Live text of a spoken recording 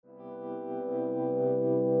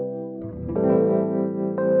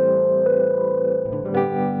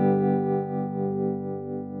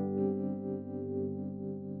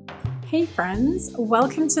Hey friends,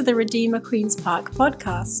 welcome to the Redeemer Queen's Park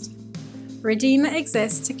podcast. Redeemer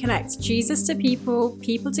exists to connect Jesus to people,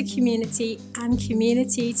 people to community, and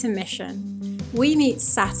community to mission. We meet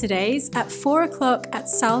Saturdays at 4 o'clock at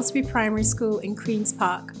Salisbury Primary School in Queen's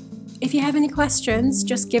Park. If you have any questions,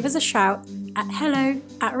 just give us a shout at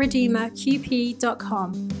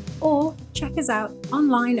hello@redeemerqp.com or check us out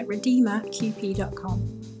online at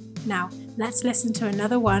redeemerqp.com. Now, let's listen to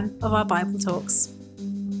another one of our Bible talks.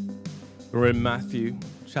 We're in Matthew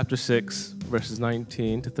chapter 6, verses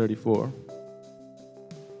 19 to 34.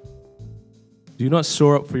 Do not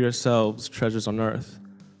store up for yourselves treasures on earth,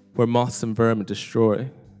 where moths and vermin destroy,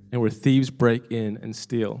 and where thieves break in and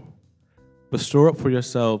steal. But store up for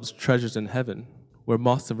yourselves treasures in heaven, where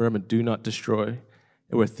moths and vermin do not destroy,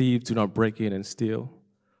 and where thieves do not break in and steal.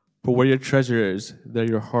 For where your treasure is, there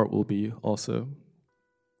your heart will be also.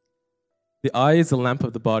 The eye is the lamp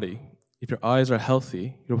of the body. If your eyes are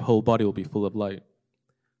healthy, your whole body will be full of light.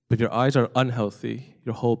 But if your eyes are unhealthy,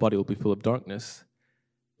 your whole body will be full of darkness.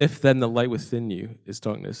 If then the light within you is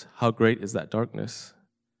darkness, how great is that darkness?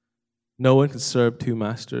 No one can serve two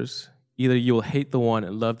masters. Either you will hate the one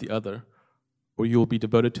and love the other, or you will be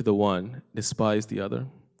devoted to the one and despise the other.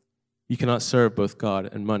 You cannot serve both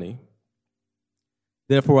God and money.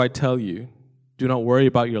 Therefore I tell you, do not worry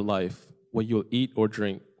about your life, what you will eat or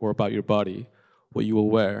drink, or about your body, what you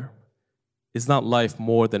will wear. Is not life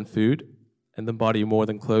more than food, and the body more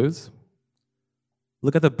than clothes?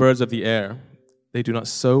 Look at the birds of the air. They do not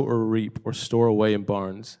sow or reap or store away in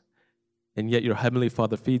barns, and yet your heavenly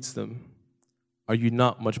Father feeds them. Are you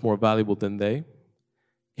not much more valuable than they?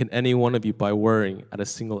 Can any one of you, by worrying, add a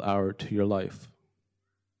single hour to your life?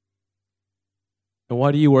 And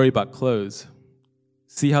why do you worry about clothes?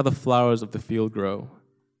 See how the flowers of the field grow.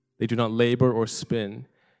 They do not labor or spin.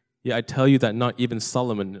 Yet I tell you that not even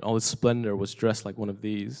Solomon in all his splendor was dressed like one of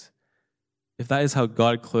these. If that is how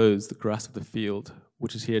God clothes the grass of the field,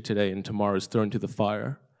 which is here today and tomorrow is thrown into the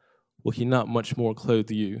fire, will he not much more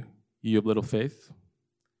clothe you, you of little faith?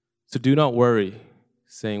 So do not worry,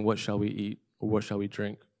 saying, what shall we eat, or what shall we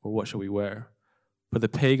drink, or what shall we wear? For the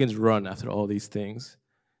pagans run after all these things,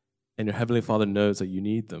 and your heavenly Father knows that you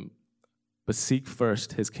need them. But seek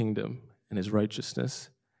first his kingdom and his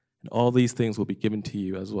righteousness, and all these things will be given to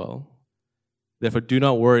you as well. Therefore, do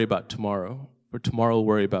not worry about tomorrow, for tomorrow will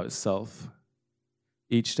worry about itself.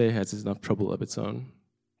 Each day has enough trouble of its own.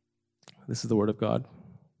 This is the word of God.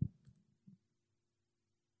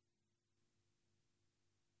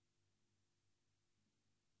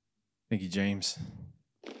 Thank you, James.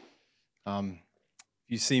 If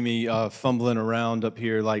you see me fumbling around up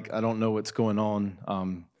here like I don't know what's going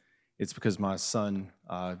on, it's because my son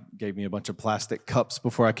gave me a bunch of plastic cups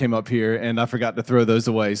before I came up here, and I forgot to throw those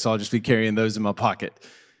away, so I'll just be carrying those in my pocket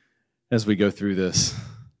as we go through this.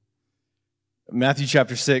 Matthew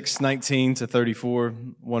chapter 6, 19 to 34,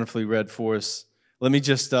 wonderfully read for us. Let me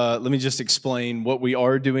just explain what we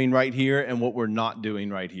are doing right here and what we're not doing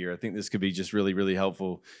right here. I think this could be just really, really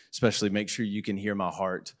helpful, especially make sure you can hear my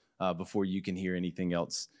heart before you can hear anything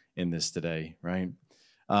else in this today, right?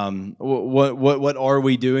 What are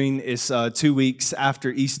we doing? It's 2 weeks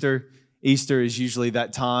after Easter. Easter is usually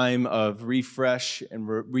that time of refresh and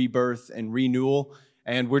rebirth and renewal,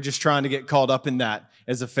 and we're just trying to get caught up in that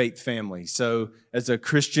as a faith family. So as a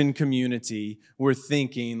Christian community, we're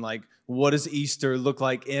thinking like, what does Easter look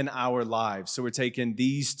like in our lives? So we're taking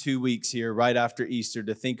these 2 weeks here right after Easter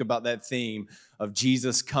to think about that theme of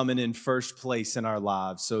Jesus coming in first place in our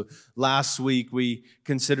lives. So last week we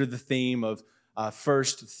considered the theme of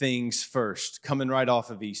first things first, coming right off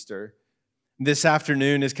of Easter. This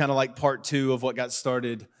afternoon is kind of like part 2 of what got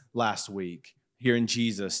started last week. Hearing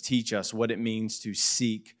Jesus teach us what it means to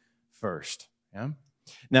seek first. Yeah.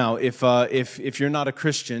 Now, if you're not a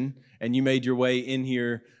Christian and you made your way in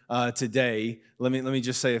here today, let me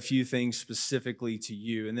just say a few things specifically to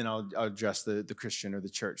you, and then I'll address the Christian or the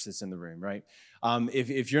church that's in the room. Right?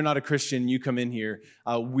 If you're not a Christian, you come in here.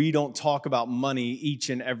 We don't talk about money each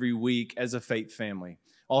and every week as a faith family.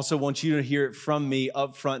 Also, want you to hear it from me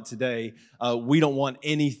up front today. We don't want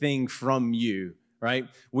anything from you. Right?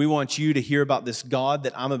 We want you to hear about this God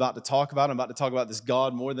that I'm about to talk about. I'm about to talk about this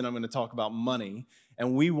God more than I'm going to talk about money.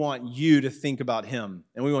 And we want you to think about him.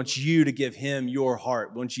 And we want you to give him your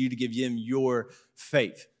heart. We want you to give him your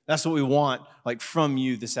faith. That's what we want from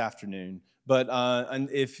you this afternoon. But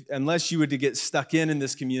unless you were to get stuck in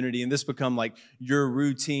this community and this become like your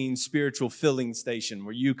routine spiritual filling station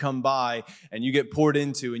where you come by and you get poured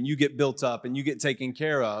into and you get built up and you get taken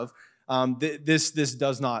care of, this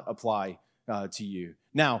does not apply to you.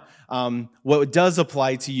 Now, what does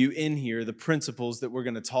apply to you in here, the principles that we're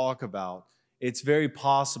going to talk about, it's very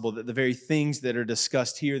possible that the very things that are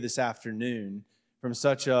discussed here this afternoon, from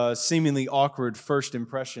such a seemingly awkward first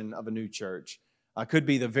impression of a new church, could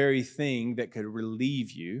be the very thing that could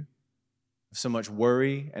relieve you of so much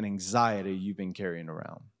worry and anxiety you've been carrying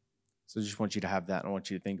around. So I just want you to have that, and I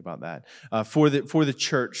want you to think about that. For the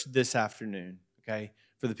church this afternoon, okay?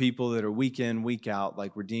 For the people that are week in, week out,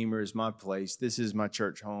 like Redeemer is my place. This is my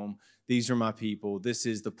church home. These are my people. This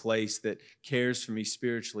is the place that cares for me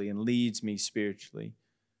spiritually and leads me spiritually.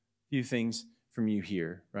 A few things from you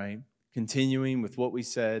here, right? Continuing with what we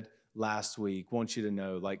said last week, I want you to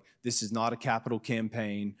know, like, this is not a capital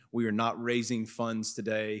campaign. We are not raising funds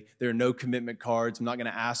today. There are no commitment cards. I'm not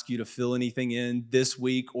going to ask you to fill anything in this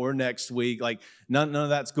week or next week. Like, none of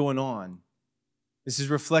that's going on. This is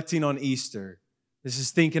reflecting on Easter. This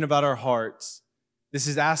is thinking about our hearts. This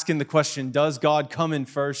is asking the question, does God come in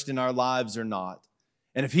first in our lives or not?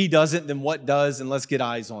 And if he doesn't, then what does? And let's get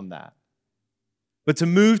eyes on that. But to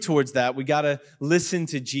move towards that, we got to listen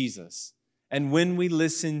to Jesus. And when we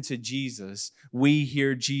listen to Jesus, we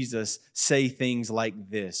hear Jesus say things like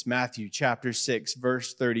this. Matthew chapter 6,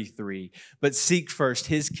 verse 33. But seek first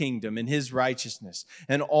his kingdom and his righteousness,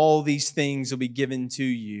 and all these things will be given to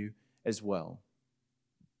you as well.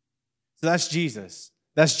 So that's Jesus.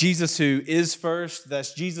 That's Jesus who is first.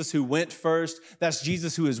 That's Jesus who went first. That's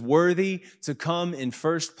Jesus who is worthy to come in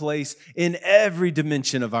first place in every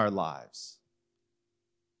dimension of our lives.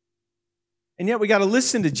 And yet we got to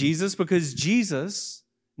listen to Jesus because Jesus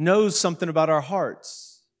knows something about our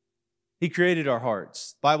hearts. He created our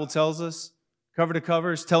hearts. The Bible tells us, cover to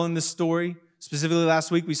cover, is telling this story. Specifically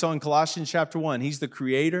last week we saw in Colossians chapter 1, he's the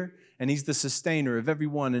creator and he's the sustainer of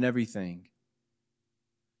everyone and everything.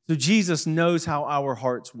 So Jesus knows how our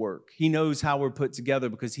hearts work. He knows how we're put together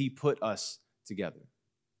because he put us together.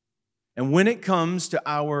 And when it comes to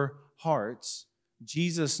our hearts,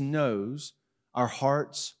 Jesus knows our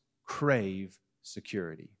hearts crave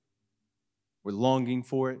security. We're longing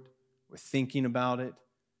for it. We're thinking about it.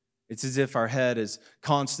 It's as if our head is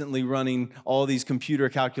constantly running all these computer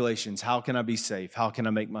calculations. How can I be safe? How can I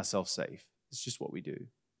make myself safe? It's just what we do.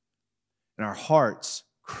 And our hearts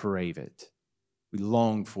crave it. We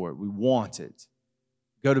long for it. We want it.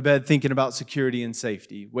 Go to bed thinking about security and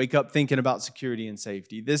safety. Wake up thinking about security and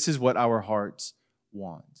safety. This is what our hearts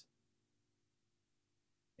want.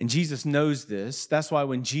 And Jesus knows this. That's why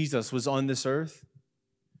when Jesus was on this earth,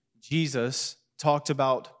 Jesus talked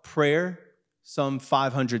about prayer some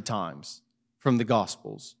 500 times from the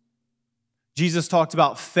Gospels. Jesus talked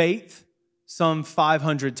about faith some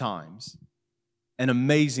 500 times. And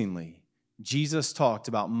amazingly, Jesus talked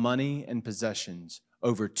about money and possessions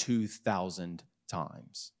over 2,000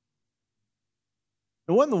 times.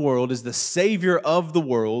 Now, what in the world is the Savior of the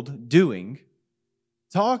world doing,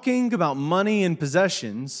 talking about money and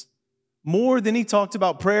possessions more than he talked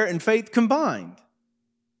about prayer and faith combined?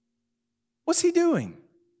 What's he doing?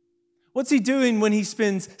 What's he doing when he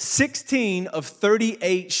spends 16 of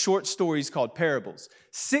 38 short stories called parables?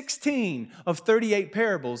 16 of 38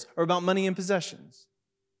 parables are about money and possessions.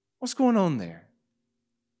 What's going on there?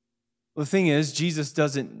 Well, the thing is, Jesus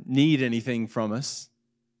doesn't need anything from us.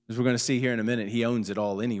 As we're going to see here in a minute, he owns it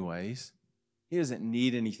all anyways. He doesn't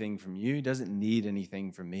need anything from you. He doesn't need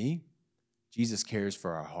anything from me. Jesus cares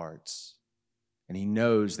for our hearts, and he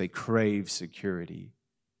knows they crave security.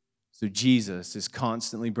 So Jesus is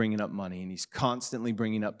constantly bringing up money, and he's constantly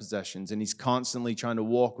bringing up possessions, and he's constantly trying to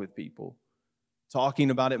walk with people,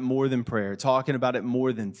 talking about it more than prayer, talking about it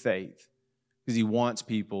more than faith, because he wants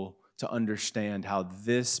people to understand how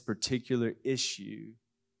this particular issue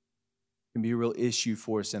can be a real issue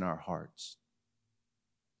for us in our hearts.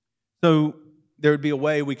 So there would be a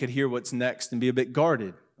way we could hear what's next and be a bit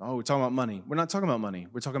guarded. Oh, we're talking about money. We're not talking about money.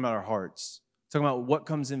 We're talking about our hearts. We're talking about what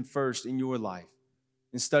comes in first in your life.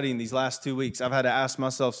 In studying these last 2 weeks, I've had to ask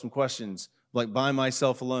myself some questions, like by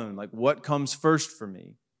myself alone, like what comes first for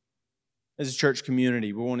me? As a church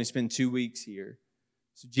community, we're only spend 2 weeks here.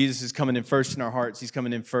 So Jesus is coming in first in our hearts. He's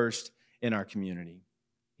coming in first in our community.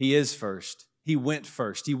 He is first. He went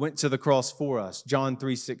first. He went to the cross for us. John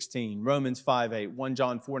 3:16, Romans 5:8, 1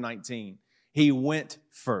 John 4:19. He went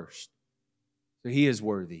first. So he is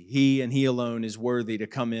worthy. He and he alone is worthy to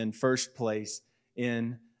come in first place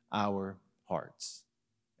in our hearts.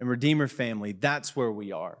 And Redeemer family, that's where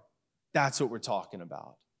we are. That's what we're talking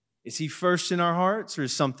about. Is he first in our hearts, or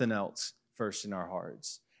is something else first in our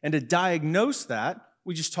hearts? And to diagnose that,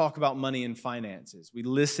 we just talk about money and finances. We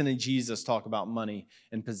listen to Jesus talk about money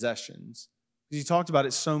and possessions, because he talked about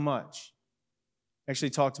it so much. Actually,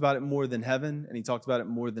 he talked about it more than heaven, and he talked about it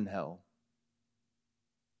more than hell.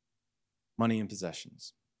 Money and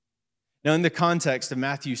possessions. Now, in the context of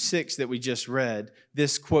Matthew 6 that we just read,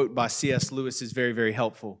 this quote by C.S. Lewis is very, very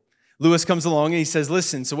helpful. Lewis comes along and he says,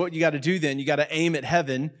 listen, so what you got to do then, you got to aim at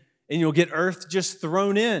heaven and you'll get earth just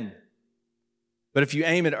thrown in. But if you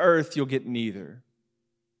aim at earth, you'll get neither.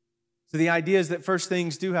 So the idea is that first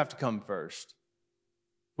things do have to come first.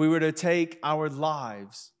 If we were to take our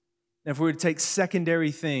lives, and if we were to take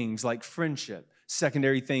secondary things like friendship,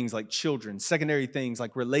 secondary things like children, secondary things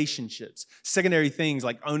like relationships, secondary things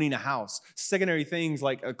like owning a house, secondary things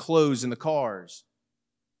like clothes and the cars.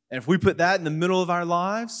 And if we put that in the middle of our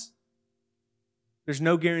lives, there's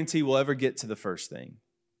no guarantee we'll ever get to the first thing.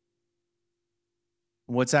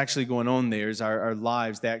 What's actually going on there is our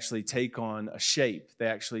lives, they actually take on a shape. They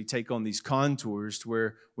actually take on these contours to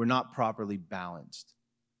where we're not properly balanced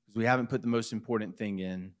because we haven't put the most important thing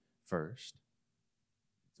in first.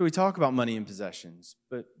 So we talk about money and possessions,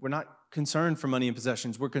 but we're not concerned for money and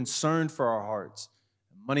possessions. We're concerned for our hearts.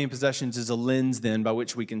 Money and possessions is a lens then by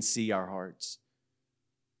which we can see our hearts.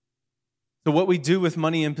 So what we do with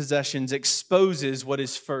money and possessions exposes what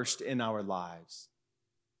is first in our lives.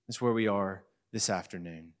 That's where we are this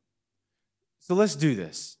afternoon. So let's do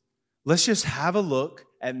this. Let's just have a look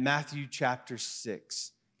at Matthew chapter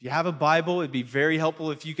 6. If you have a Bible, it'd be very helpful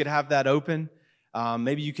if you could have that open.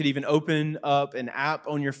 Maybe you could even open up an app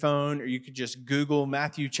on your phone, or you could just Google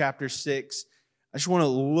Matthew chapter 6. I just want to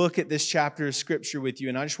look at this chapter of Scripture with you,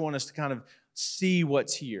 and I just want us to kind of see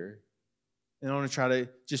what's here. And I want to try to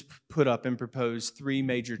just put up and propose 3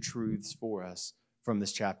 major truths for us from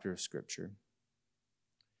this chapter of Scripture.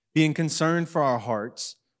 Being concerned for our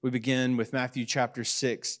hearts, we begin with Matthew chapter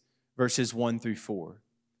 6, verses 1 through 4.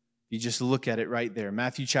 You just look at it right there.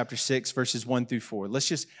 Matthew chapter 6, verses 1 through 4. Let's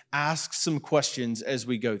just ask some questions as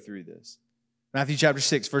we go through this. Matthew chapter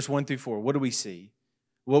 6, verse 1 through 4. What do we see?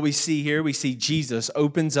 What we see here, we see Jesus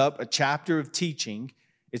opens up a chapter of teaching.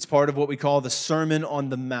 It's part of what we call the Sermon on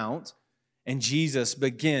the Mount. And Jesus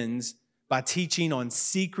begins by teaching on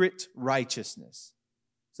secret righteousness.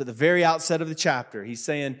 So at the very outset of the chapter, he's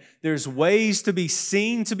saying there's ways to be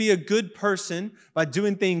seen to be a good person by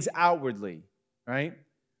doing things outwardly, right?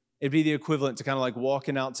 It'd be the equivalent to kind of like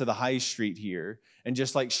walking out to the high street here and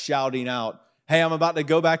just like shouting out, hey, I'm about to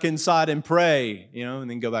go back inside and pray, and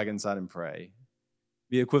then go back inside and pray.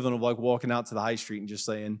 The equivalent of like walking out to the high street and just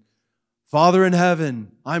saying, Father in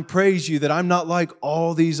heaven, I praise you that I'm not like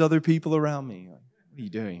all these other people around me. Like, what are you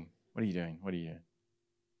doing? What are you doing? What are you doing?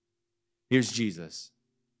 Here's Jesus.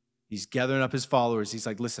 He's gathering up his followers. He's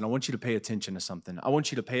like, listen, I want you to pay attention to something. I want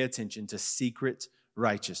you to pay attention to secret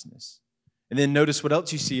righteousness. And then notice what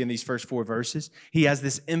else you see in these first 4 verses. He has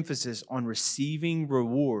this emphasis on receiving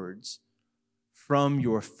rewards from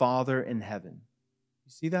your Father in heaven.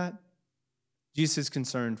 You see that? Jesus is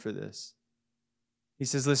concerned for this. He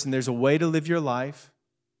says, listen, there's a way to live your life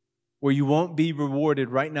where you won't be rewarded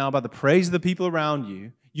right now by the praise of the people around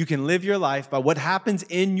you. You can live your life by what happens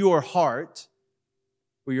in your heart,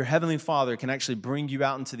 where your heavenly Father can actually bring you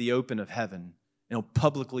out into the open of heaven and he'll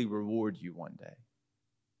publicly reward you one day.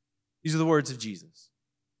 These are the words of Jesus.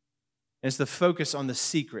 And it's the focus on the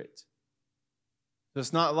secret. So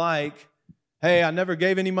it's not like, hey, I never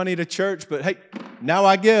gave any money to church, but hey, now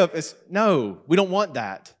I give. No, we don't want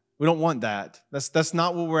that. We don't want that. That's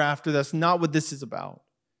not what we're after. That's not what this is about.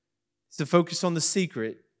 It's to focus on the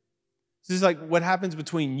secret. This is like what happens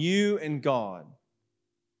between you and God.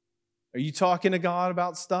 Are you talking to God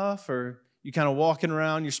about stuff, or you kind of walking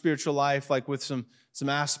around your spiritual life like with some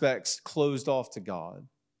aspects closed off to God?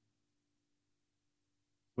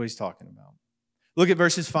 What he's talking about. Look at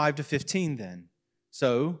verses 5 to 15 then.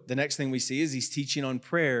 So the next thing we see is he's teaching on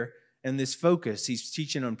prayer and this focus. He's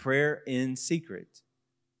teaching on prayer in secret.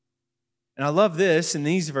 And I love this. In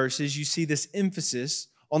these verses, you see this emphasis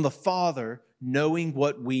on the Father knowing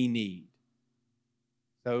what we need.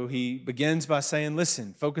 So he begins by saying,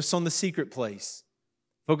 listen, focus on the secret place.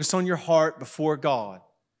 Focus on your heart before God.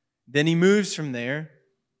 Then he moves from there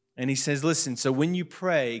and he says, listen, so when you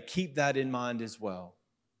pray, keep that in mind as well.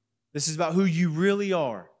 This is about who you really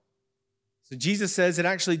are. So Jesus says it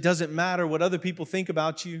actually doesn't matter what other people think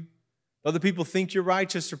about you. Other people think you're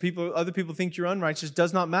righteous or other people think you're unrighteous.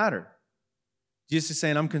 Does not matter. Jesus is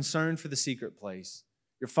saying, I'm concerned for the secret place.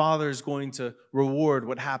 Your Father is going to reward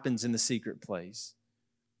what happens in the secret place.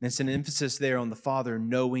 And it's an emphasis there on the Father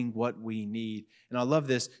knowing what we need. And I love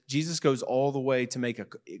this. Jesus goes all the way to make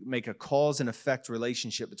a cause and effect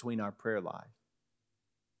relationship between our prayer life.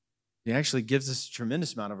 He actually gives us a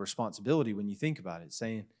tremendous amount of responsibility when you think about it,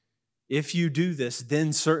 saying, if you do this,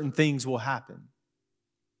 then certain things will happen.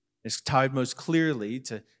 It's tied most clearly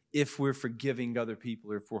to if we're forgiving other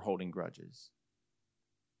people or if we're holding grudges.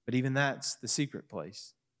 But even that's the secret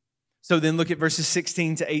place. So then look at verses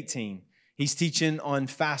 16 to 18. He's teaching on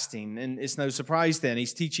fasting, and it's no surprise then.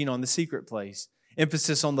 He's teaching on the secret place.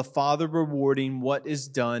 Emphasis on the Father rewarding what is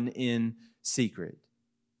done in secret.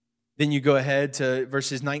 Then you go ahead to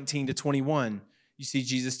verses 19 to 21. You see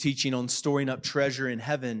Jesus teaching on storing up treasure in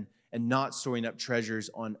heaven and not storing up treasures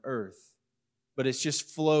on earth. But it's just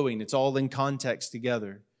flowing. It's all in context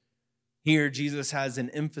together. Here, Jesus has an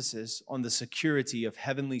emphasis on the security of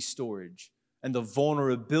heavenly storage and the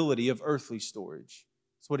vulnerability of earthly storage.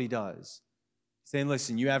 That's what he does. He's saying,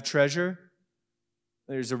 listen, you have treasure.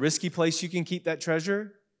 There's a risky place you can keep that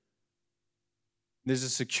treasure. There's a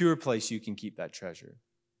secure place you can keep that treasure.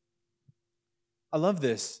 I love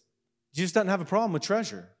this. Jesus doesn't have a problem with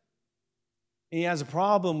treasure. He has a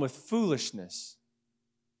problem with foolishness,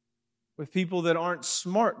 with people that aren't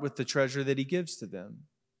smart with the treasure that he gives to them.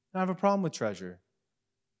 Doesn't have a problem with treasure.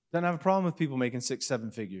 Doesn't have a problem with people making 6,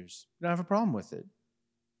 7 figures. Don't have a problem with it.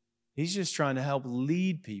 He's just trying to help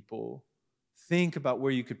lead people think about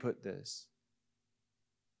where you could put this.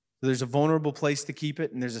 So there's a vulnerable place to keep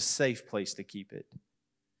it, and there's a safe place to keep it.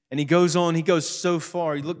 And he goes on, he goes so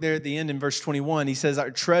far. You look there at the end in verse 21, he says,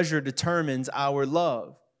 our treasure determines our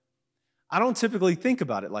love. I don't typically think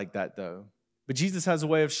about it like that, though. But Jesus has a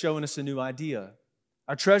way of showing us a new idea.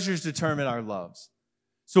 Our treasures determine our loves.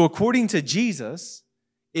 So according to Jesus,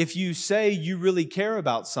 if you say you really care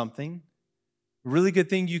about something, a really good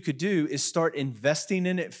thing you could do is start investing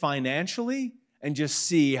in it financially and just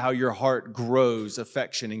see how your heart grows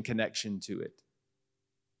affection and connection to it.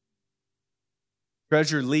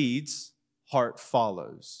 Treasure leads, heart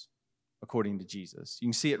follows, according to Jesus. You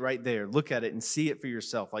can see it right there. Look at it and see it for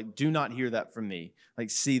yourself. Like, do not hear that from me. Like,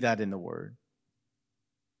 see that in the Word.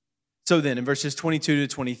 So then, in verses 22 to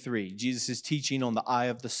 23, Jesus is teaching on the eye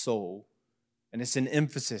of the soul. And it's an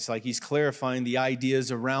emphasis, like he's clarifying the ideas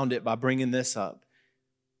around it by bringing this up.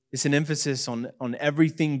 It's an emphasis on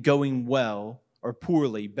everything going well or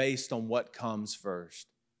poorly based on what comes first.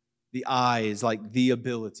 The eye is like the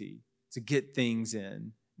ability to get things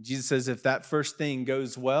in. Jesus says if that first thing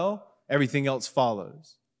goes well, everything else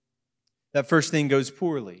follows. That first thing goes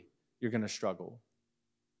poorly, you're going to struggle.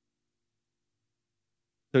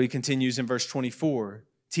 So he continues in verse 24,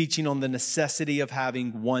 teaching on the necessity of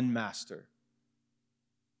having one master.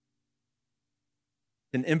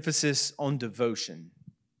 An emphasis on devotion.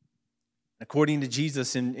 According to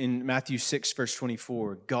Jesus in Matthew 6, verse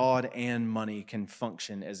 24, God and money can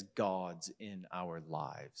function as gods in our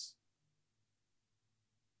lives.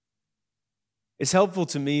 It's helpful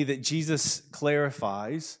to me that Jesus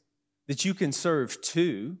clarifies that you can serve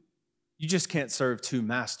two, you just can't serve two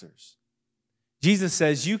masters. Jesus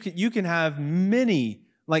says you can have many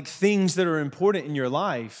like things that are important in your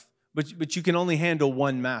life, but you can only handle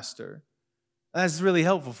one master. That's really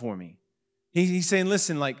helpful for me. He's saying,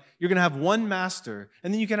 listen, like you're going to have one master,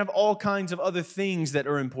 and then you can have all kinds of other things that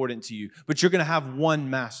are important to you, but you're going to have one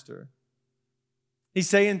master. He's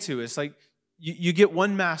saying to us, like, you get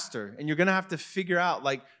one master, and you're going to have to figure out,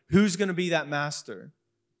 like, who's going to be that master.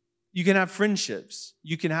 You can have friendships.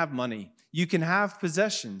 You can have money. You can have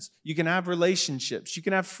possessions. You can have relationships. You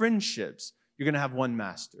can have friendships. You're going to have one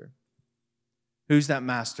master. Who's that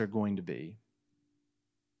master going to be?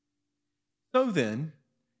 So then,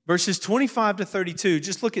 verses 25 to 32,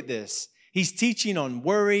 just look at this. He's teaching on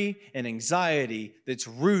worry and anxiety that's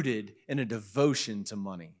rooted in a devotion to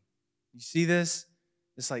money. You see this?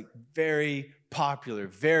 It's like very popular,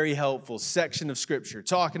 very helpful section of Scripture,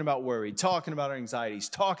 talking about worry, talking about our anxieties,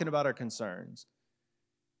 talking about our concerns.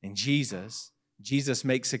 And Jesus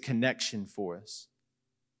makes a connection for us.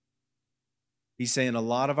 He's saying a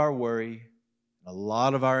lot of our worry, a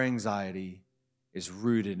lot of our anxiety is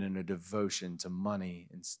rooted in a devotion to money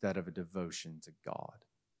instead of a devotion to God.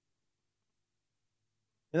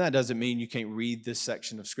 And that doesn't mean you can't read this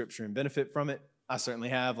section of Scripture and benefit from it. I certainly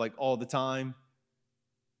have, like all the time.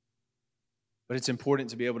 But it's important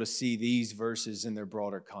to be able to see these verses in their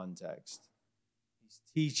broader context. He's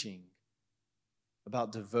teaching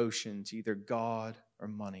about devotion to either God or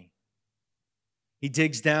money. He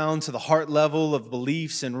digs down to the heart level of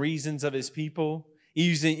beliefs and reasons of his people. He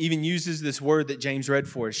even uses this word that James read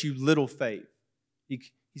for us, you little faith. He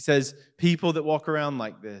says, people that walk around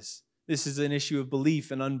like this is an issue of belief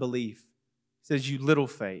and unbelief. He says, you little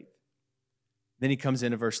faith. Then he comes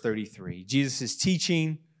into verse 33. Jesus is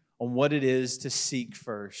teaching on what it is to seek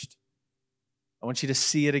first. I want you to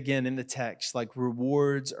see it again in the text, like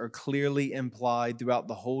rewards are clearly implied throughout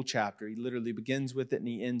the whole chapter. He literally begins with it and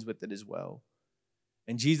he ends with it as well.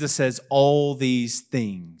 And Jesus says, all these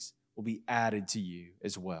things will be added to you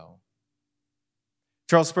as well.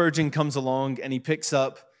 Charles Spurgeon comes along and he picks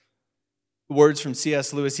up words from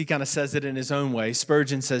C.S. Lewis, he kind of says it in his own way.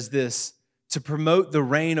 Spurgeon says this: to promote the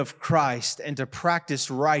reign of Christ and to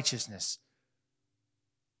practice righteousness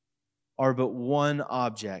are but one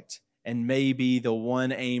object and maybe the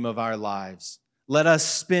one aim of our lives. Let us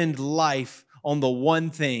spend life on the one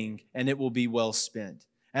thing, and it will be well spent.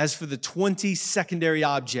 As for the 20 secondary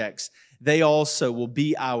objects, they also will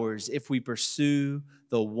be ours if we pursue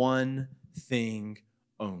the one thing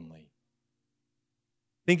only.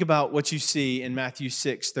 Think about what you see in Matthew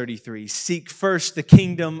 6:33. Seek first the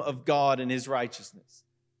kingdom of God and His righteousness.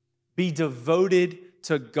 Be devoted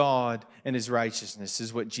to God and His righteousness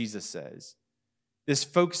is what Jesus says. This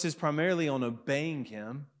focuses primarily on obeying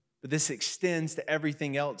Him, but this extends to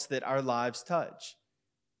everything else that our lives touch,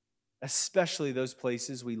 especially those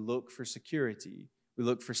places we look for security, we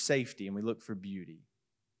look for safety, and we look for beauty.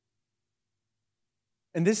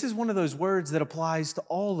 And this is one of those words that applies to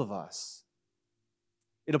all of us.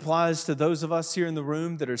 It applies to those of us here in the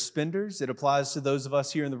room that are spenders. It applies to those of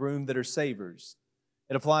us here in the room that are savers.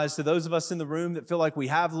 It applies to those of us in the room that feel like we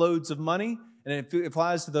have loads of money, and it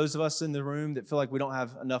applies to those of us in the room that feel like we don't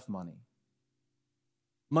have enough money.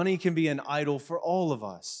 Money can be an idol for all of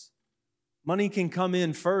us. Money can come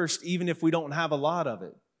in first even if we don't have a lot of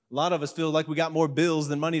it. A lot of us feel like we got more bills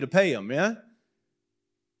than money to pay them, yeah?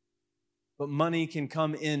 But money can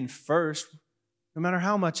come in first no matter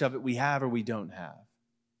how much of it we have or we don't have.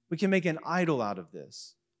 We can make an idol out of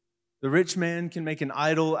this. The rich man can make an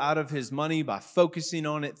idol out of his money by focusing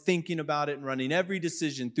on it, thinking about it, and running every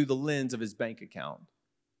decision through the lens of his bank account.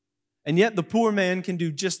 And yet the poor man can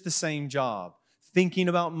do just the same job, thinking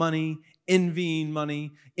about money,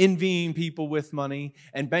 envying people with money,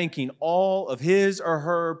 and banking all of his or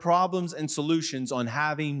her problems and solutions on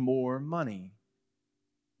having more money.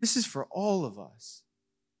 This is for all of us.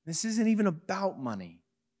 This isn't even about money.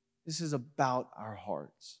 This is about our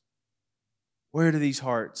hearts. Where do these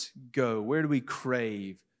hearts go? Where do we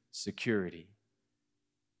crave security?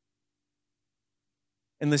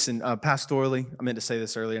 And listen, pastorally, I meant to say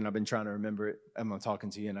this earlier, and I've been trying to remember it. I'm talking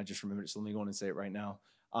to you, and I just remembered it, so let me go on and say it right now.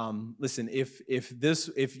 Listen, if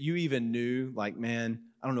you even knew, like, man,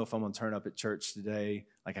 I don't know if I'm going to turn up at church today.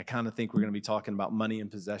 Like, I kind of think we're going to be talking about money and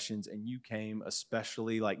possessions, and you came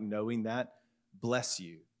especially, like, knowing that, bless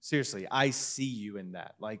you. Seriously, I see you in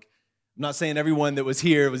that. Like, I'm not saying everyone that was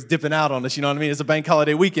here was dipping out on us, you know what I mean? It's a bank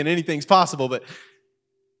holiday weekend, anything's possible, but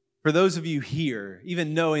for those of you here,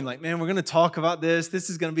 even knowing like, man, we're going to talk about this. This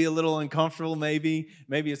is going to be a little uncomfortable maybe.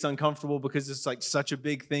 Maybe it's uncomfortable because it's like such a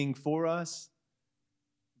big thing for us.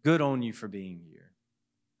 Good on you for being here.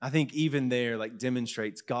 I think even there like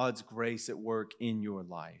demonstrates God's grace at work in your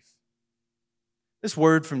life. This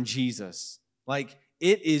word from Jesus, like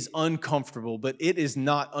it is uncomfortable, but it is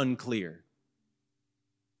not unclear.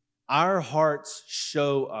 Our hearts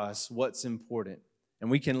show us what's important. And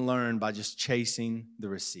we can learn by just chasing the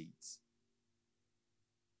receipts.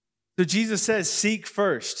 So Jesus says, seek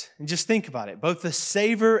first. And just think about it. Both the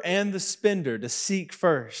saver and the spender, to seek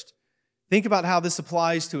first. Think about how this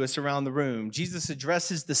applies to us around the room. Jesus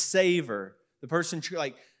addresses the saver, the person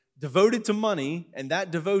like devoted to money, and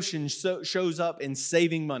that devotion shows up in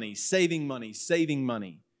saving money, saving money, saving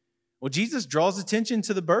money. Well, Jesus draws attention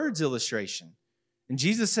to the birds illustration. And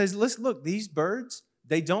Jesus says, listen, look, these birds,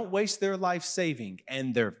 they don't waste their life saving,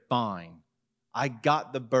 and they're fine. I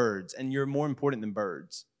got the birds, and you're more important than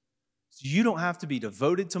birds. So you don't have to be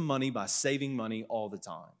devoted to money by saving money all the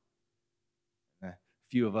time. A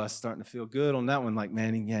few of us starting to feel good on that one, like,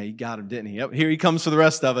 man, yeah, he got him, didn't he? Yep, here he comes for the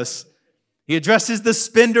rest of us. He addresses the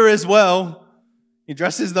spender as well. He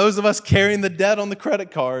addresses those of us carrying the debt on the credit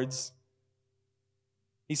cards.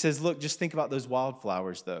 He says, look, just think about those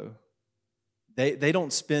wildflowers, though. They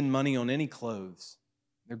don't spend money on any clothes.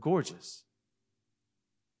 They're gorgeous.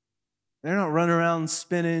 They're not running around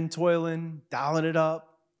spinning, toiling, dialing it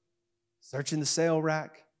up, searching the sale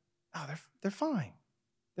rack. No, they're fine.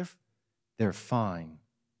 They're fine.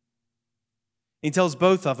 He tells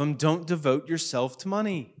both of them, don't devote yourself to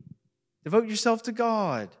money. Devote yourself to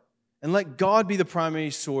God. And let God be the primary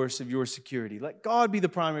source of your security. Let God be the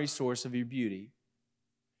primary source of your beauty.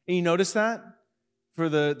 And you notice that? For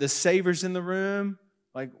the savers in the room,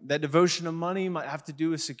 like that devotion of money might have to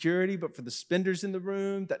do with security, but for the spenders in the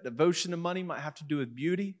room, that devotion of money might have to do with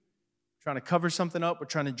beauty. Trying to cover something up, we're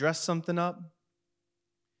trying to dress something up.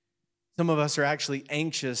 Some of us are actually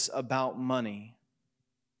anxious about money.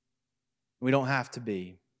 We don't have to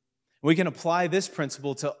be. We can apply this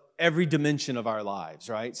principle to every dimension of our lives,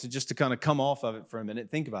 right? So just to kind of come off of it for a minute,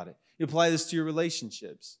 think about it. You apply this to your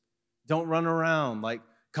relationships. Don't run around like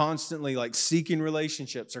constantly like seeking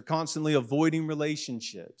relationships or constantly avoiding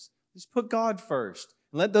relationships. Just put God first.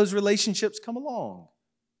 and let those relationships come along.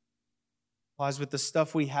 Applies with the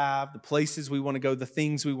stuff we have, the places we want to go, the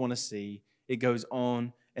things we want to see. It goes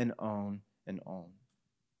on and on and on.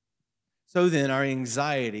 So then our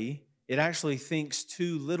anxiety, it actually thinks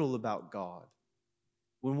too little about God.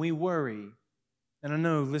 When we worry, and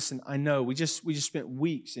I know, we just spent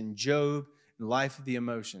weeks in Job and Life of the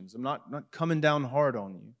Emotions. I'm not coming down hard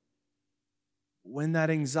on you. When that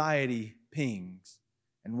anxiety pings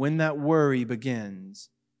and when that worry begins,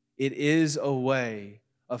 it is a way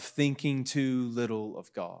of thinking too little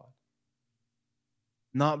of God.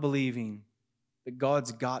 Not believing that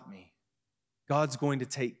God's got me. God's going to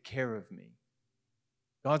take care of me.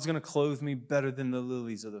 God's going to clothe me better than the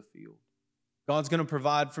lilies of the field. God's going to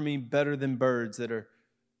provide for me better than birds that are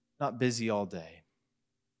not busy all day.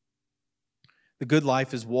 The good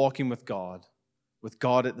life is walking with God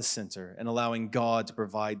at the center, and allowing God to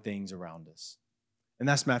provide things around us. And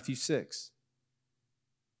that's Matthew 6.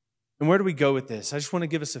 And where do we go with this? I just want to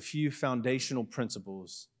give us a few foundational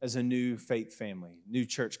principles as a new faith family, new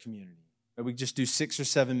church community. We just do 6 or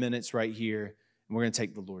 7 minutes right here, and we're going to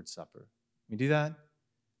take the Lord's Supper. Can we do that?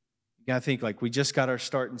 You got to think like we just got our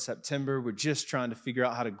start in September. We're just trying to figure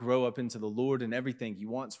out how to grow up into the Lord and everything He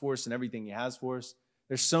wants for us and everything He has for us.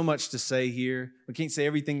 There's so much to say here. We can't say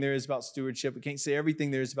everything there is about stewardship. We can't say everything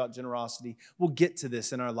there is about generosity. We'll get to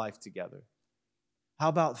this in our life together. How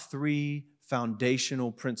about 3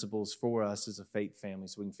 foundational principles for us as a faith family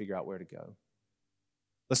so we can figure out where to go?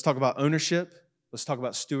 Let's talk about ownership. Let's talk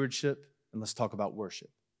about stewardship. And let's talk about worship.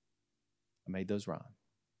 I made those rhyme.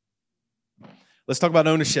 Let's talk about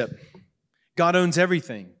ownership. God owns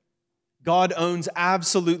everything. God owns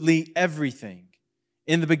absolutely everything.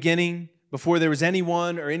 In the beginning, before there was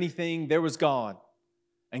anyone or anything, there was God.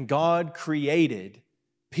 And God created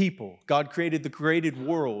people. God created the created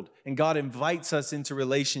world. And God invites us into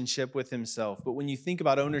relationship with Himself. But when you think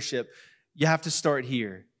about ownership, you have to start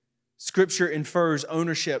here. Scripture infers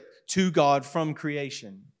ownership to God from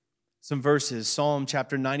creation. Some verses, Psalm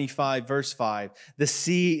chapter 95, verse 5. The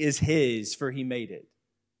sea is His, for He made it.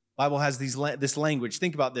 The Bible has this language.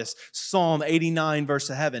 Think about this. Psalm 89, verse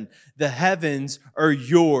 7. The heavens are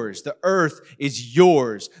yours. The earth is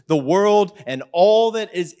yours. The world and all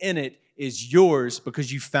that is in it is yours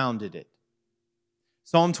because you founded it.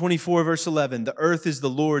 Psalm 24, verse 11. The earth is the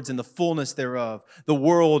Lord's and the fullness thereof, the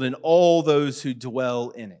world and all those who dwell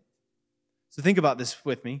in it. So think about this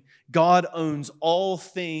with me. God owns all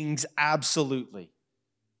things absolutely.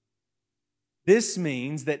 This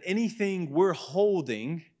means that anything we're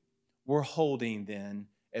holding then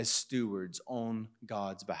as stewards on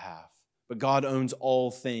God's behalf. But God owns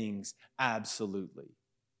all things absolutely.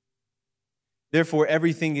 Therefore,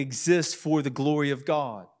 everything exists for the glory of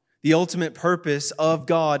God. The ultimate purpose of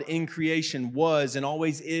God in creation was and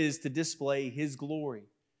always is to display His glory.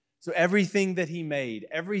 So everything that He made,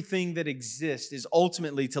 everything that exists is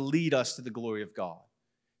ultimately to lead us to the glory of God.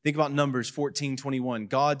 Think about Numbers 14:21.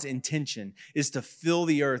 God's intention is to fill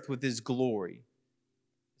the earth with His glory.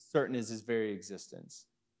 Certain is His very existence.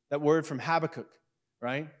 That word from Habakkuk,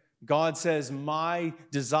 right? God says, my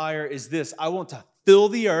desire is this. I want to fill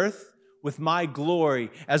the earth with my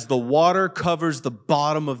glory as the water covers the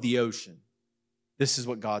bottom of the ocean. This is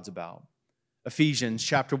what God's about. Ephesians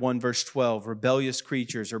chapter 1, verse 12, rebellious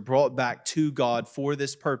creatures are brought back to God for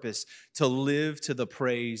this purpose, to live to the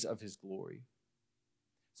praise of His glory.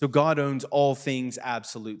 So God owns all things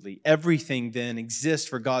absolutely. Everything then exists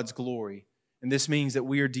for God's glory. And this means that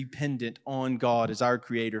we are dependent on God as our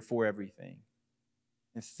creator for everything.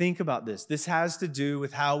 And think about this. This has to do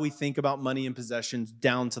with how we think about money and possessions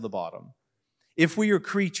down to the bottom. If we are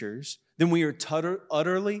creatures, then we are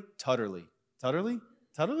utterly.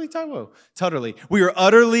 We are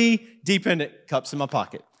utterly dependent. Cups in my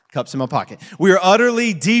pocket. We are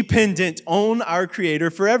utterly dependent on our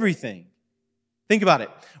Creator for everything. Think about it.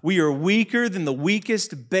 We are weaker than the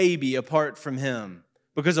weakest baby apart from Him.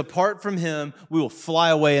 Because apart from Him, we will fly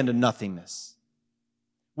away into nothingness.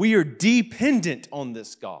 We are dependent on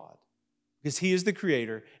this God because He is the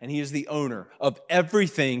creator and He is the owner of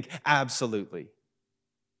everything absolutely.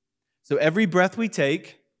 So every breath we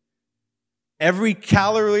take, every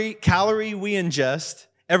calorie we ingest,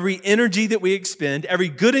 every energy that we expend, every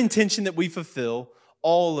good intention that we fulfill,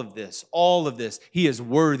 all of this, He is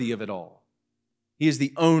worthy of it all. He is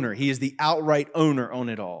the owner. He is the outright owner on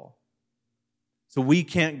it all. So we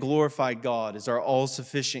can't glorify God as our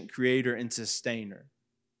all-sufficient creator and sustainer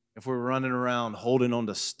if we're running around holding on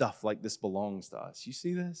to stuff like this belongs to us. You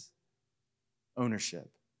see this?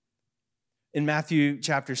 Ownership. In Matthew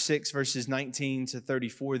chapter 6, verses 19 to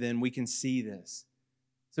 34, then we can see this.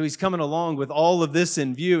 So He's coming along with all of this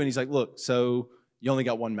in view, and He's like, look, so You only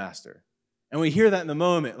got one master. And we hear that in the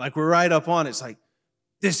moment, like we're right up on it. It's like,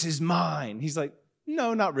 this is mine. He's like,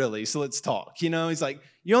 no, not really. So let's talk. He's like,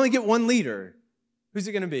 you only get one leader. Who's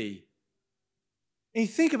it going to be? And you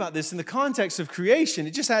think about this in the context of creation,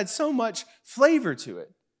 it just adds so much flavor to it.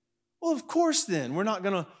 Well, of course then, we're not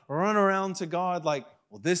going to run around to God like,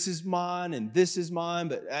 well, this is mine and this is mine,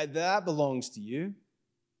 but that belongs to you.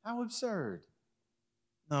 How absurd.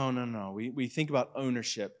 No. We think about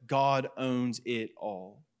ownership. God owns it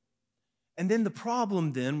all. And then the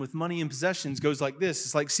problem then with money and possessions goes like this.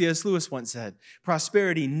 It's like C.S. Lewis once said,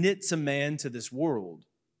 prosperity knits a man to this world.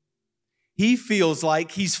 He feels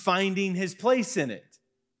like he's finding his place in it.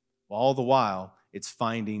 While all the while, it's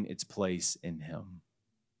finding its place in him.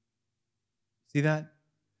 See that?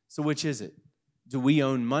 So which is it? Do we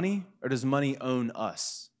own money or does money own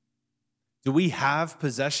us? Do we have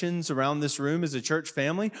possessions around this room as a church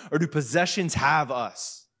family or do possessions have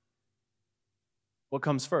us? What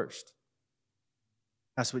comes first?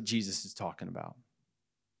 That's what Jesus is talking about.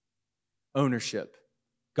 Ownership.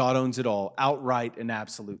 God owns it all, outright and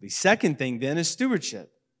absolutely. Second thing then is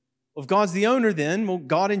stewardship. Well, if God's the owner then, well,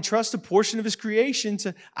 God entrusts a portion of his creation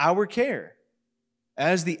to our care.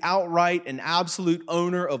 As the outright and absolute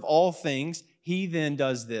owner of all things, he then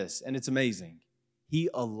does this, and it's amazing. He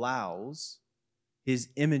allows his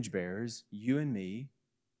image bearers, you and me,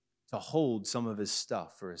 to hold some of his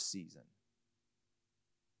stuff for a season.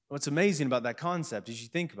 What's amazing about that concept is you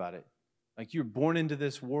think about it. Like you're born into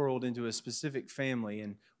this world, into a specific family,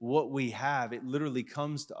 and what we have, it literally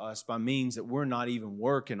comes to us by means that we're not even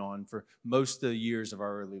working on for most of the years of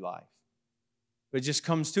our early life. But it just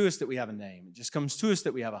comes to us that we have a name. It just comes to us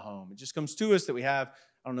that we have a home. It just comes to us that we have,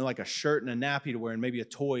 like a shirt and a nappy to wear and maybe a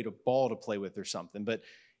toy, a ball to play with or something. But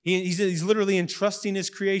he's literally entrusting his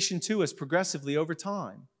creation to us progressively over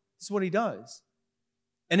time. This is what he does.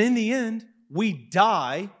 And in the end, we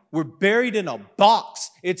die. We're buried in a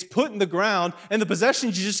box. It's put in the ground, and the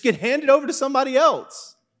possessions you just get handed over to somebody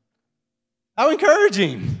else. How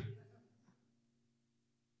encouraging.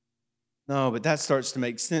 No, but that starts to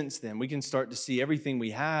make sense then. We can start to see everything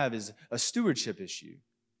we have is a stewardship issue.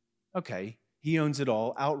 Okay, he owns it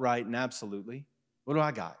all, outright and absolutely. What do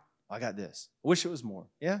I got? I got this. I wish it was more.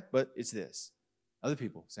 Yeah, but it's this. Other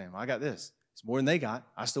people saying, well, I got this. It's more than they got.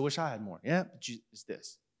 I still wish I had more. Yeah, but it's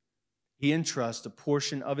this. He entrusts a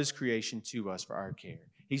portion of his creation to us for our care.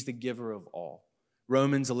 He's the giver of all.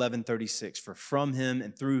 Romans 11:36, for from him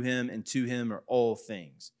and through him and to him are all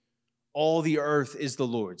things. All the earth is the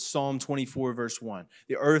Lord's. Psalm 24, verse 1.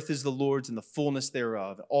 The earth is the Lord's and the fullness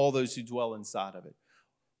thereof, and all those who dwell inside of it.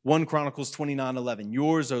 1 Chronicles 29:11.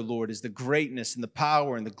 Yours, O Lord, is the greatness and the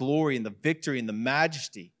power and the glory and the victory and the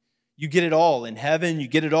majesty. You get it all in heaven. You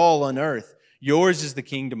get it all on earth. Yours is the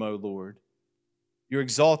kingdom, O Lord. You're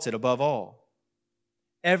exalted above all.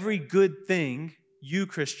 Every good thing, you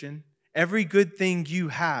Christian, every good thing you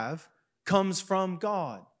have comes from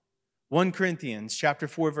God. 1 Corinthians chapter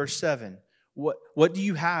 4, verse 7. What do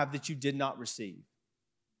you have that you did not receive?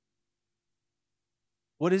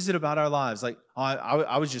 What is it about our lives? Like,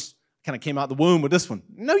 I was just kind of came out the womb with this one.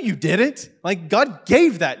 No, you didn't. Like, God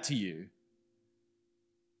gave that to you.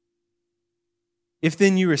 If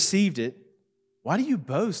then you received it, why do you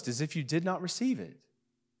boast as if you did not receive it?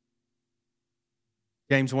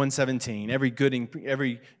 James 1:17, every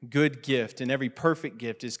good gift and every perfect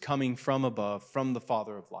gift is coming from above, from the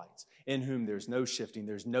Father of lights, in whom there's no shifting,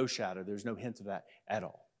 there's no shadow, there's no hint of that at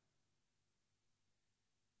all.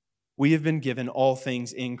 We have been given all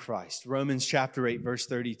things in Christ. Romans chapter 8, verse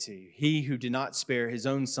 32. He who did not spare his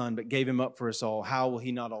own son, but gave him up for us all, how will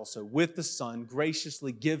he not also with the Son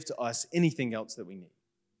graciously give to us anything else that we need?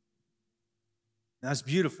 And that's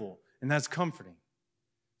beautiful and that's comforting.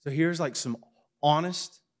 So here's like some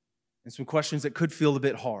honest and some questions that could feel a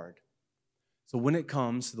bit hard. So when it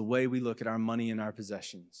comes to the way we look at our money and our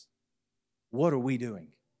possessions, what are we doing?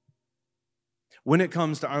 When it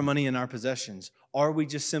comes to our money and our possessions, are we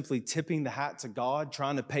just simply tipping the hat to God,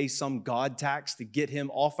 trying to pay some God tax to get him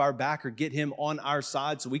off our back or get him on our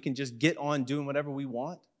side so we can just get on doing whatever we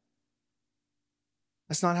want?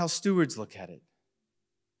 That's not how stewards look at it.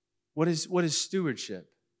 What is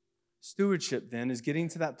stewardship? Stewardship, then, is getting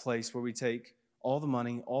to that place where we take all the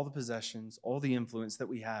money, all the possessions, all the influence that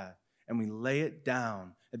we have, and we lay it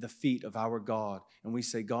down at the feet of our God, and we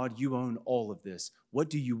say, God, you own all of this. What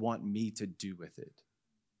do you want me to do with it?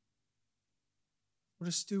 What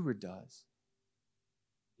a steward does.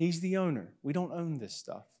 He's the owner. We don't own this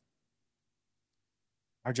stuff.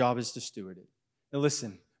 Our job is to steward it. Now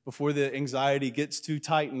listen, before the anxiety gets too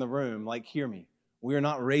tight in the room, hear me. We are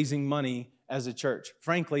not raising money as a church.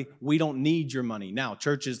 Frankly, we don't need your money. Now,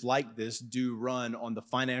 churches like this do run on the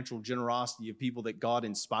financial generosity of people that God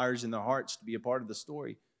inspires in their hearts to be a part of the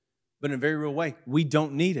story. But in a very real way, we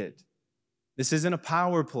don't need it. This isn't a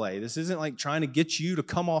power play. This isn't like trying to get you to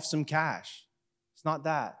come off some cash. It's not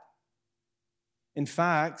that. In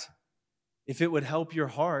fact, if it would help your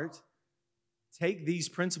heart, take these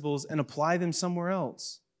principles and apply them somewhere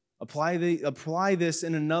else. Apply this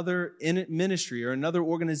in another ministry or another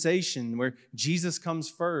organization where Jesus comes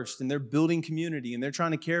first and they're building community and they're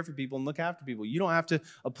trying to care for people and look after people. You don't have to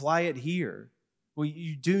apply it here. Well,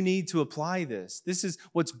 you do need to apply this. This is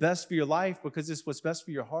what's best for your life because it's what's best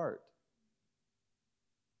for your heart.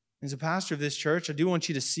 As a pastor of this church, I do want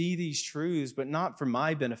you to see these truths, but not for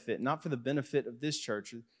my benefit, not for the benefit of this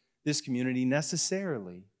church, or this community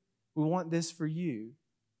necessarily. We want this for you.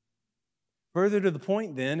 Further to the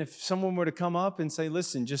point then, if someone were to come up and say,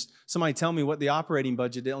 listen, just somebody tell me what the operating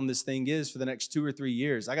budget on this thing is for the next 2 or 3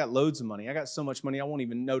 years. I got loads of money. I got so much money I won't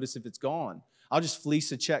even notice if it's gone. I'll just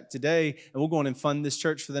fleece a check today and we'll go on and fund this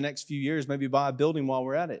church for the next few years, maybe buy a building while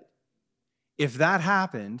we're at it. If that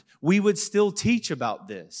happened, we would still teach about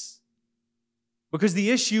this because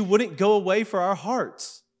the issue wouldn't go away for our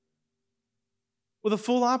hearts. With a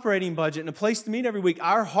full operating budget and a place to meet every week,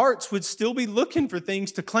 our hearts would still be looking for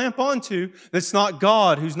things to clamp onto that's not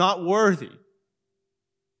God, who's not worthy.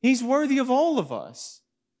 He's worthy of all of us.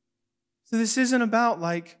 So this isn't about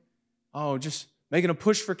just making a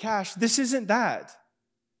push for cash. This isn't that.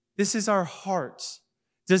 This is our hearts.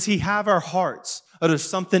 Does He have our hearts, or does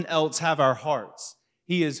something else have our hearts?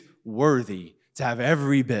 He is worthy to have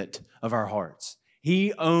every bit of our hearts.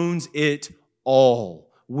 He owns it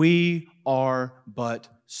all. We are but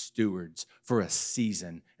stewards for a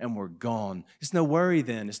season, and we're gone. It's no worry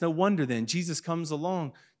then. It's no wonder then. Jesus comes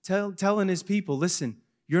along telling His people, listen,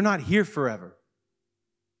 you're not here forever.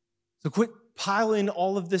 So quit piling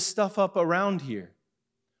all of this stuff up around here.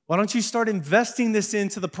 Why don't you start investing this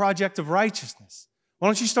into the project of righteousness? Why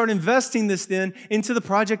don't you start investing this then into the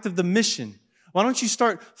project of the mission? Why don't you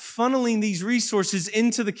start funneling these resources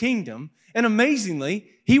into the kingdom? And amazingly,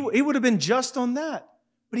 he would have been just on that.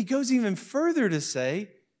 But He goes even further to say,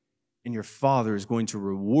 and your Father is going to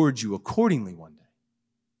reward you accordingly one day.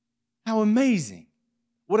 How amazing.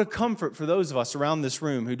 What a comfort for those of us around this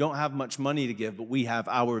room who don't have much money to give, but we have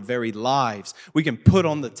our very lives. We can put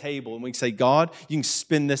on the table and we can say, God, you can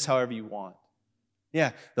spend this however you want.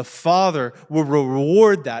 Yeah, the Father will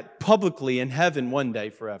reward that publicly in heaven one day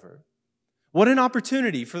forever. What an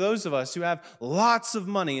opportunity for those of us who have lots of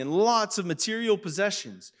money and lots of material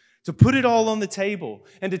possessions to put it all on the table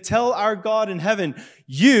and to tell our God in heaven,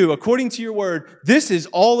 you, according to your word, this is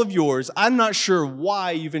all of yours. I'm not sure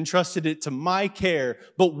why you've entrusted it to my care,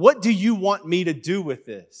 but what do you want me to do with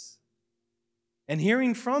this? And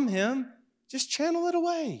hearing from Him, just channel it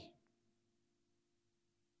away.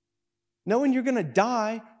 Knowing you're going to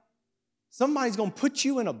die, somebody's going to put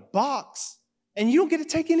you in a box and you don't get to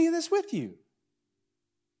take any of this with you.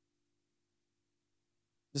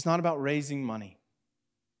 It's not about raising money.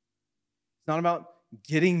 It's not about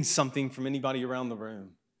getting something from anybody around the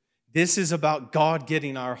room. This is about God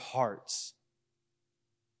getting our hearts.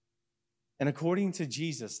 And according to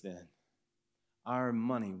Jesus then, our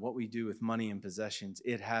money, what we do with money and possessions,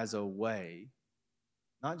 it has a way,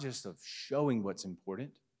 not just of showing what's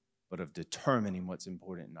important, but of determining what's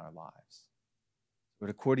important in our lives. But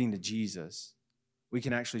according to Jesus, we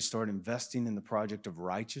can actually start investing in the project of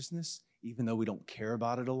righteousness, even though we don't care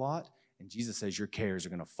about it a lot. And Jesus says your cares are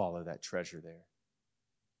going to follow that treasure there.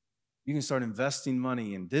 You can start investing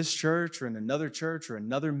money in this church or in another church or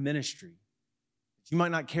another ministry that you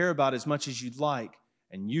might not care about as much as you'd like.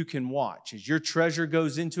 And you can watch. As your treasure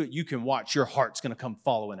goes into it, you can watch. Your heart's going to come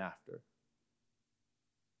following after.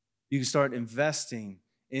 You can start investing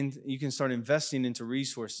into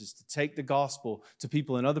resources to take the gospel to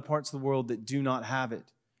people in other parts of the world that do not have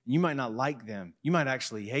it. You might not like them. You might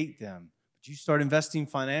actually hate them. But you start investing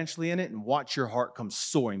financially in it and watch your heart come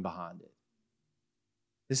soaring behind it.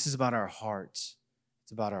 This is about our hearts.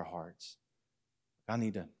 It's about our hearts. I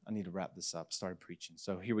need to wrap this up. Start preaching.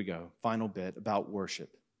 So here we go. Final bit about worship.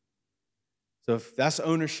 So if that's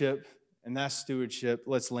ownership and that's stewardship,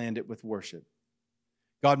 let's land it with worship.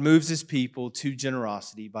 God moves His people to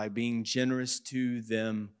generosity by being generous to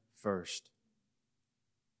them first.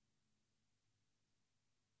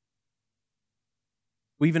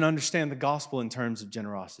 We even understand the gospel in terms of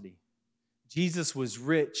generosity. Jesus was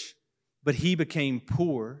rich, but He became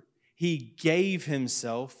poor. He gave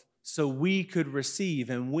Himself so we could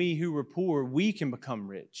receive, and we who were poor, we can become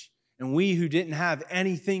rich. And we who didn't have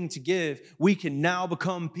anything to give, we can now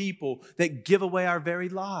become people that give away our very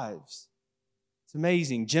lives. It's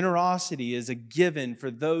amazing. Generosity is a given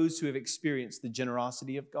for those who have experienced the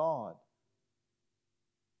generosity of God.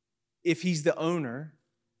 If He's the owner,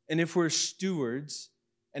 and if we're stewards,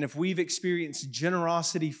 and if we've experienced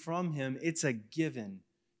generosity from Him, it's a given.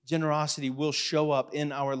 Generosity will show up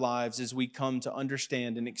in our lives as we come to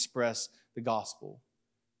understand and express the gospel.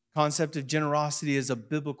 Concept of generosity is a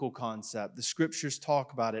biblical concept. The scriptures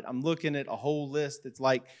talk about it. I'm looking at a whole list that's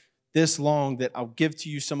like this long that I'll give to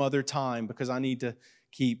you some other time because I need to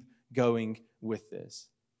keep going with this.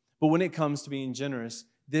 But when it comes to being generous,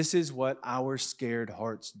 this is what our scared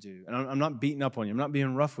hearts do. And I'm not beating up on you. I'm not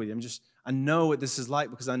being rough with you. I know what this is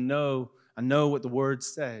like because I know what the Word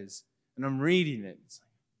says. And I'm reading it. It's like,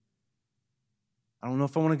 I don't know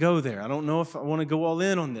if I want to go there. I don't know if I want to go all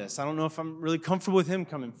in on this. I don't know if I'm really comfortable with Him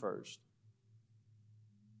coming first.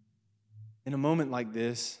 In a moment like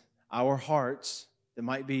this, our hearts that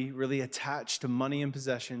might be really attached to money and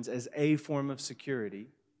possessions as a form of security,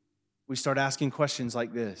 we start asking questions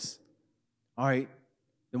like this. All right,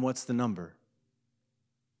 then what's the number?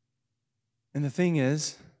 And the thing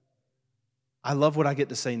is, I love what I get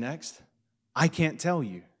to say next. I can't tell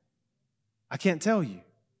you. I can't tell you.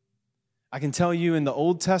 I can tell you in the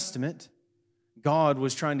Old Testament, God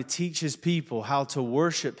was trying to teach His people how to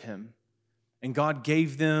worship Him. And God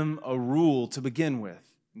gave them a rule to begin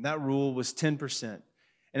with. And that rule was 10%.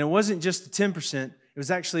 And it wasn't just the 10%, it was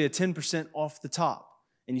actually a 10% off the top.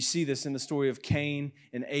 And you see this in the story of Cain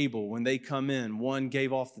and Abel. When they come in, one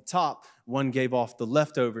gave off the top, one gave off the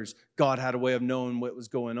leftovers. God had a way of knowing what was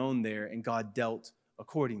going on there, and God dealt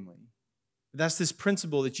accordingly. But that's this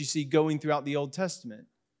principle that you see going throughout the Old Testament.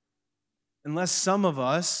 Unless some of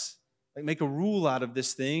us make a rule out of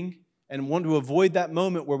this thing and want to avoid that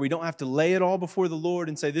moment where we don't have to lay it all before the Lord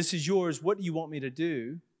and say, this is yours, what do you want me to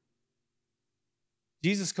do?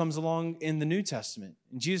 Jesus comes along in the New Testament,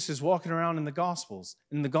 and Jesus is walking around in the Gospels.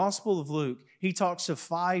 In the Gospel of Luke, He talks to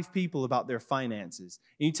 5 people about their finances.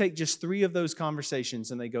 And you take just 3 of those conversations,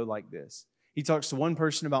 and they go like this. He talks to one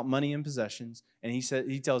person about money and possessions, and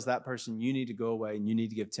he tells that person, you need to go away, and you need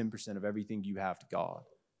to give 10% of everything you have to God.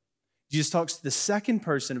 Jesus talks to the second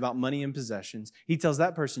person about money and possessions. He tells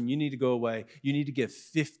that person, you need to go away. You need to give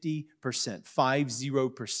 50%,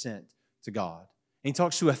 50% to God. And he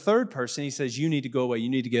talks to a third person. He says, you need to go away. You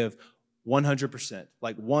need to give 100%,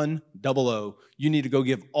 like 100. You need to go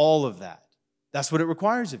give all of that. That's what it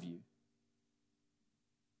requires of you.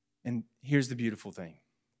 And here's the beautiful thing.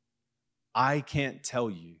 I can't tell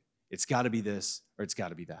you it's got to be this or it's got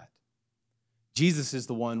to be that. Jesus is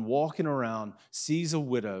the one walking around, sees a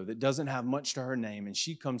widow that doesn't have much to her name, and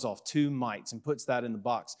she comes off 2 mites and puts that in the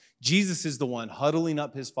box. Jesus is the one huddling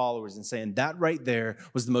up His followers and saying, that right there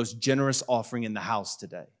was the most generous offering in the house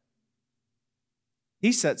today.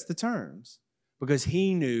 He sets the terms because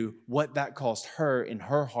He knew what that cost her in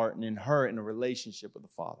her heart and in a relationship with the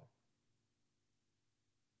Father.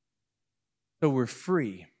 So we're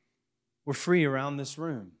free. We're free around this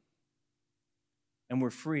room. And we're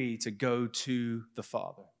free to go to the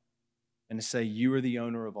Father and to say, you are the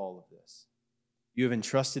owner of all of this. You have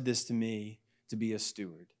entrusted this to me to be a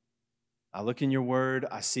steward. I look in your word,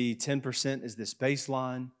 I see 10% is this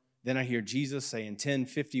baseline. Then I hear Jesus saying 10,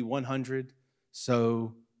 50, 100.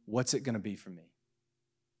 So what's it going to be for me?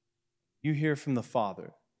 You hear from the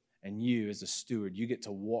Father, and you as a steward, you get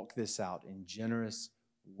to walk this out in generous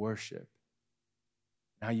worship.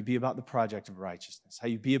 How you be about the project of righteousness, how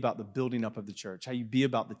you be about the building up of the church, how you be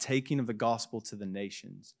about the taking of the gospel to the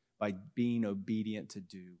nations by being obedient to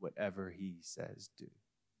do whatever He says do.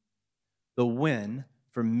 The win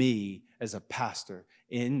for me as a pastor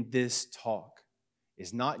in this talk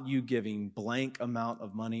is not you giving blank amount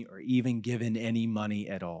of money or even giving any money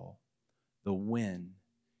at all. The win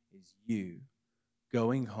is you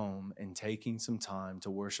going home and taking some time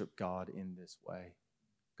to worship God in this way.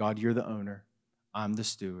 God, you're the owner. I'm the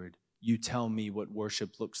steward. You tell me what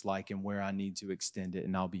worship looks like and where I need to extend it,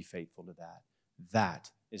 and I'll be faithful to that. That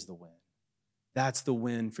is the win. That's the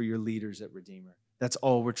win for your leaders at Redeemer. That's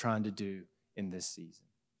all we're trying to do in this season.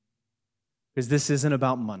 Because this isn't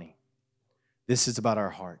about money. This is about our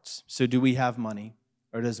hearts. So do we have money,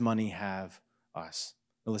 or does money have us?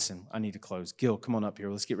 Now listen, I need to close. Gil, come on up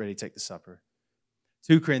here. Let's get ready to take the supper.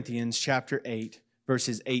 2 Corinthians chapter 8,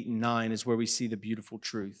 verses 8 and 9 is where we see the beautiful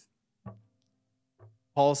truth.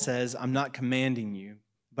 Paul says, I'm not commanding you,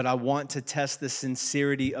 but I want to test the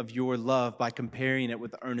sincerity of your love by comparing it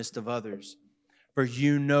with the earnest of others. For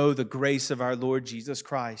you know the grace of our Lord Jesus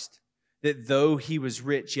Christ, that though He was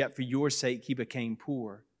rich, yet for your sake He became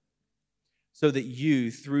poor, so that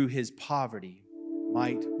you, through His poverty,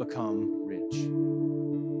 might become rich.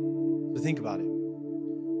 So think about it.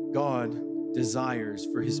 God desires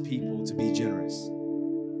for his people to be generous.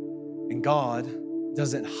 And God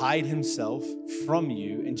doesn't hide himself from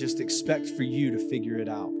you and just expect for you to figure it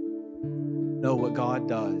out. No, what God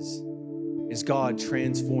does is God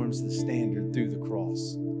transforms the standard through the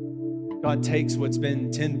cross. God takes what's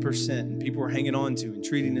been 10% and people are hanging on to and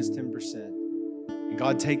treating as 10%. And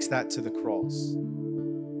God takes that to the cross.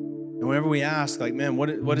 And whenever we ask, like, man,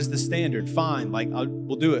 what is the standard? Fine, like,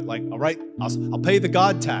 we'll do it. Like, all right, I'll pay the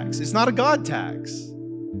God tax. It's not a God tax.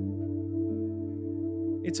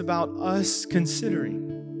 It's about us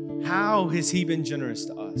considering, how has he been generous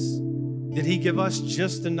to us? Did he give us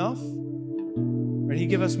just enough? Or did he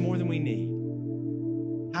give us more than we need?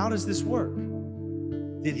 How does this work?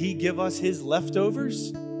 Did he give us his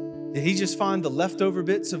leftovers? Did he just find the leftover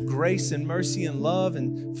bits of grace and mercy and love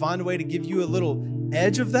and find a way to give you a little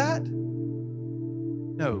edge of that?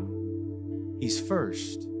 No, he's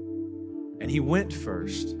first. And he went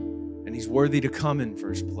first. And he's worthy to come in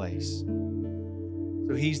first place.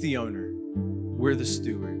 So he's the owner. We're the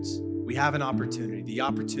stewards. We have an opportunity. The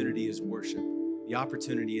opportunity is worship. The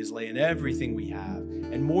opportunity is laying everything we have.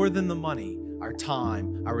 And more than the money, our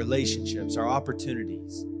time, our relationships, our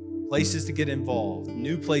opportunities, places to get involved,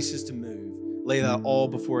 new places to move, lay that all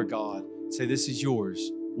before God. Say, this is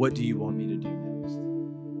yours. What do you want me to do next?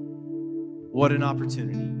 What an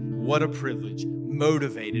opportunity. What a privilege.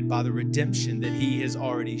 Motivated by the redemption that he has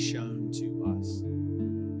already shown to us.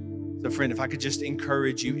 So friend, if I could just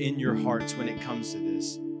encourage you in your hearts when it comes to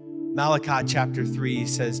this. Malachi chapter 3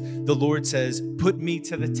 says, the Lord says, put me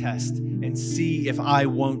to the test and see if I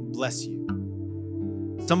won't bless you.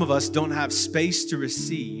 Some of us don't have space to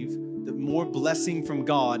receive the more blessing from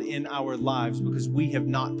God in our lives because we have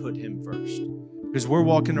not put him first. Because we're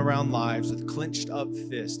walking around lives with clenched up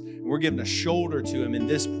fists and we're giving a shoulder to him in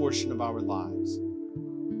this portion of our lives.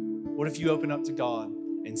 What if you open up to God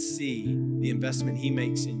and see the investment he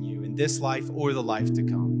makes in you in this life or the life to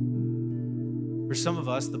come? For some of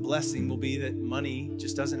us, the blessing will be that money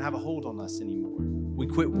just doesn't have a hold on us anymore. We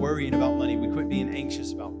quit worrying about money. We quit being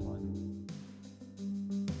anxious about money.